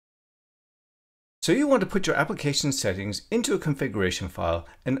So you want to put your application settings into a configuration file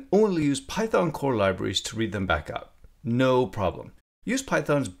and only use Python core libraries to read them back out. No problem. Use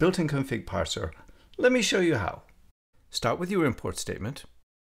Python's built-in config parser. Let me show you how. Start with your import statement,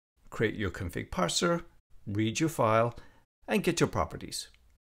 create your config parser, read your file, and get your properties.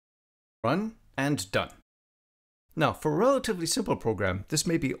 Run and done. Now, for a relatively simple program, this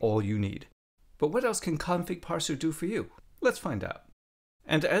may be all you need. But what else can ConfigParser do for you? Let's find out.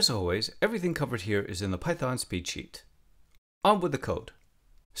 And as always, everything covered here is in the Python SpeedSheet. On with the code.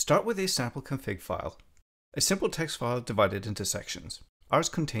 Start with a sample config file, a simple text file divided into sections. Ours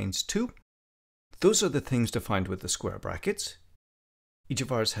contains 2. Those are the things defined with the square brackets. Each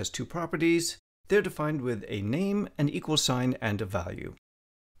of ours has 2 properties. They're defined with a name, an equal sign, and a value.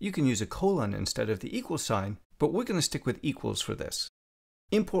 You can use a colon instead of the equal sign, but we're going to stick with equals for this.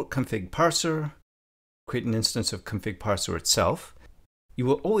 Import config parser, create an instance of config parser itself. You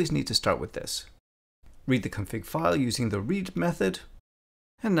will always need to start with this. Read the config file using the read method.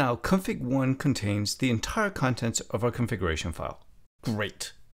 And now config1 contains the entire contents of our configuration file.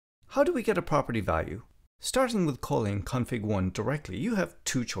 Great! How do we get a property value? Starting with calling config1 directly, you have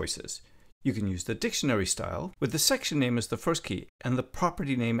 2 choices. You can use the dictionary style with the section name as the first key and the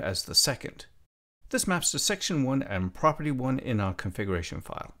property name as the second. This maps to section 1 and property 1 in our configuration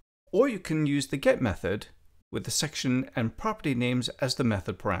file. Or you can use the get method with the section and property names as the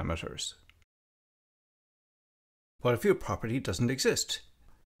method parameters. What if your property doesn't exist?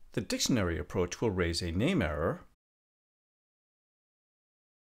 The dictionary approach will raise a name error,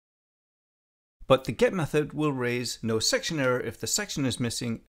 but the get method will raise no section error if the section is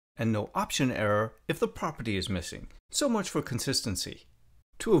missing and no option error if the property is missing. So much for consistency.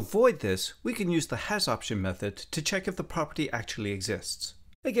 To avoid this, we can use the hasOption method to check if the property actually exists.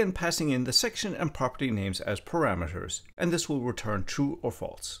 Again, passing in the section and property names as parameters, and this will return true or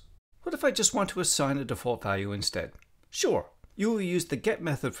false. What if I just want to assign a default value instead? Sure, you will use the get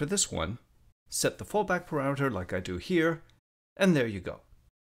method for this one, set the fallback parameter like I do here, and there you go.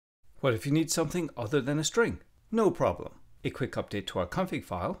 What if you need something other than a string? No problem. A quick update to our config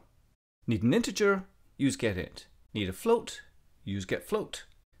file. Need an integer? Use getInt. Need a float? Use getFloat.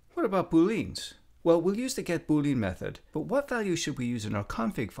 What about booleans? Well, we'll use the getBoolean method, but what value should we use in our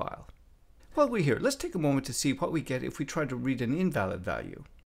config file? While we're here, let's take a moment to see what we get if we try to read an invalid value.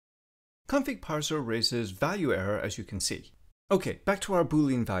 ConfigParser raises value error, as you can see. Okay, back to our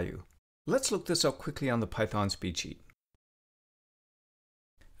Boolean value. Let's look this up quickly on the Python SpeedSheet.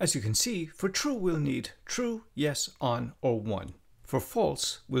 As you can see, for true we'll need true, yes, on, or 1. For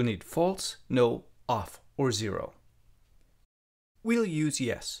false, we'll need false, no, off, or 0. We'll use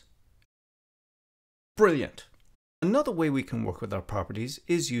yes. Brilliant! Another way we can work with our properties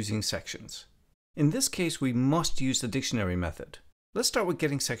is using sections. In this case, we must use the dictionary method. Let's start with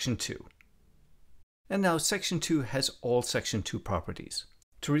getting section 2. And now section 2 has all section 2 properties.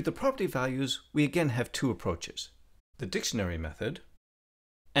 To read the property values, we again have 2 approaches: the dictionary method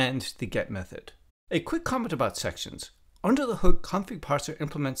and the get method. A quick comment about sections. Under the hood, ConfigParser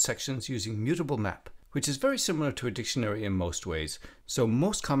implements sections using mutable map, which is very similar to a dictionary in most ways, so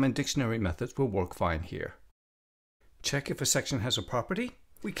most common dictionary methods will work fine here. Check if a section has a property.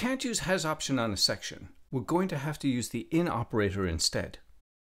 We can't use hasOption on a section. We're going to have to use the in operator instead.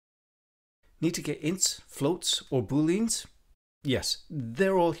 Need to get ints, floats, or booleans? Yes,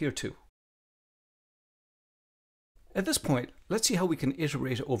 they're all here too. At this point, let's see how we can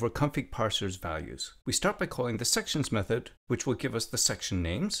iterate over ConfigParser's values. We start by calling the sections method, which will give us the section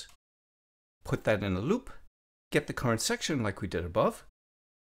names. Put that in a loop, get the current section like we did above.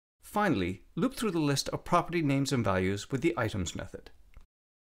 Finally, loop through the list of property names and values with the items method.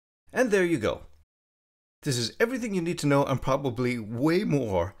 And there you go. This is everything you need to know and probably way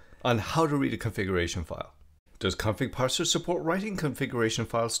more on how to read a configuration file. Does ConfigParser support writing configuration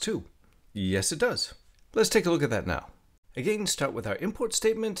files too? Yes, it does. Let's take a look at that now. Again, start with our import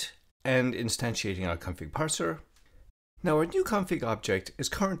statement and instantiating our config parser. Now our new config object is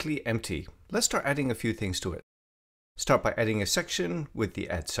currently empty. Let's start adding a few things to it. Start by adding a section with the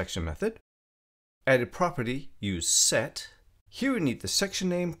addSection method. Add a property, use set. Here we need the section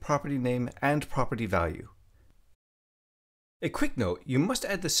name, property name, and property value. A quick note, you must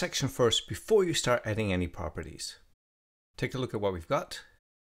add the section first before you start adding any properties. Take a look at what we've got.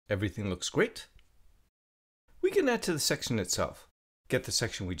 Everything looks great. We can add to the section itself. Get the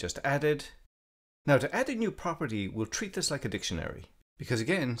section we just added. Now to add a new property, we'll treat this like a dictionary, because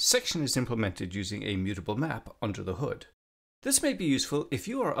again, section is implemented using a mutable map under the hood. This may be useful if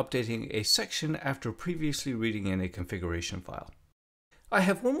you are updating a section after previously reading in a configuration file. I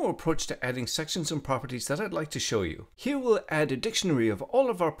have one more approach to adding sections and properties that I'd like to show you. Here we'll add a dictionary of all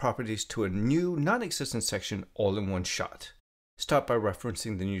of our properties to a new non-existent section all in one shot. Start by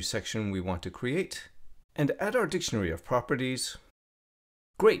referencing the new section we want to create and add our dictionary of properties.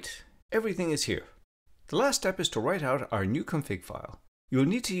 Great, everything is here. The last step is to write out our new config file. You will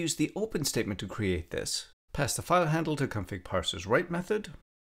need to use the open statement to create this. Pass the file handle to ConfigParser's write method.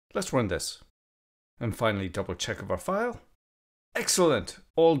 Let's run this. And finally double check of our file. Excellent,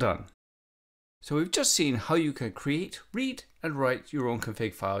 all done. So we've just seen how you can create, read, and write your own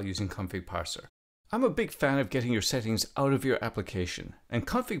config file using ConfigParser. I'm a big fan of getting your settings out of your application, and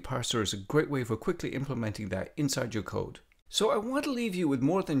ConfigParser is a great way for quickly implementing that inside your code. So I want to leave you with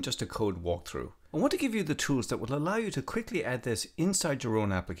more than just a code walkthrough. I want to give you the tools that will allow you to quickly add this inside your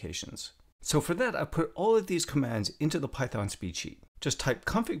own applications. So for that, I put all of these commands into the Python SpeedSheet. Just type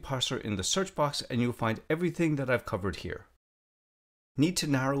ConfigParser in the search box and you'll find everything that I've covered here. Need to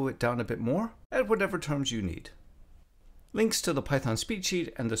narrow it down a bit more? Add whatever terms you need. Links to the Python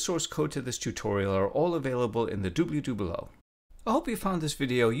SpeedSheet and the source code to this tutorial are all available in the doobly-doo below. I hope you found this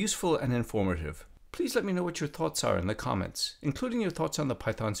video useful and informative. Please let me know what your thoughts are in the comments, including your thoughts on the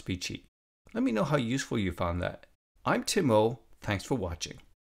Python SpeedSheet. Let me know how useful you found that. I'm Tim O. Thanks for watching.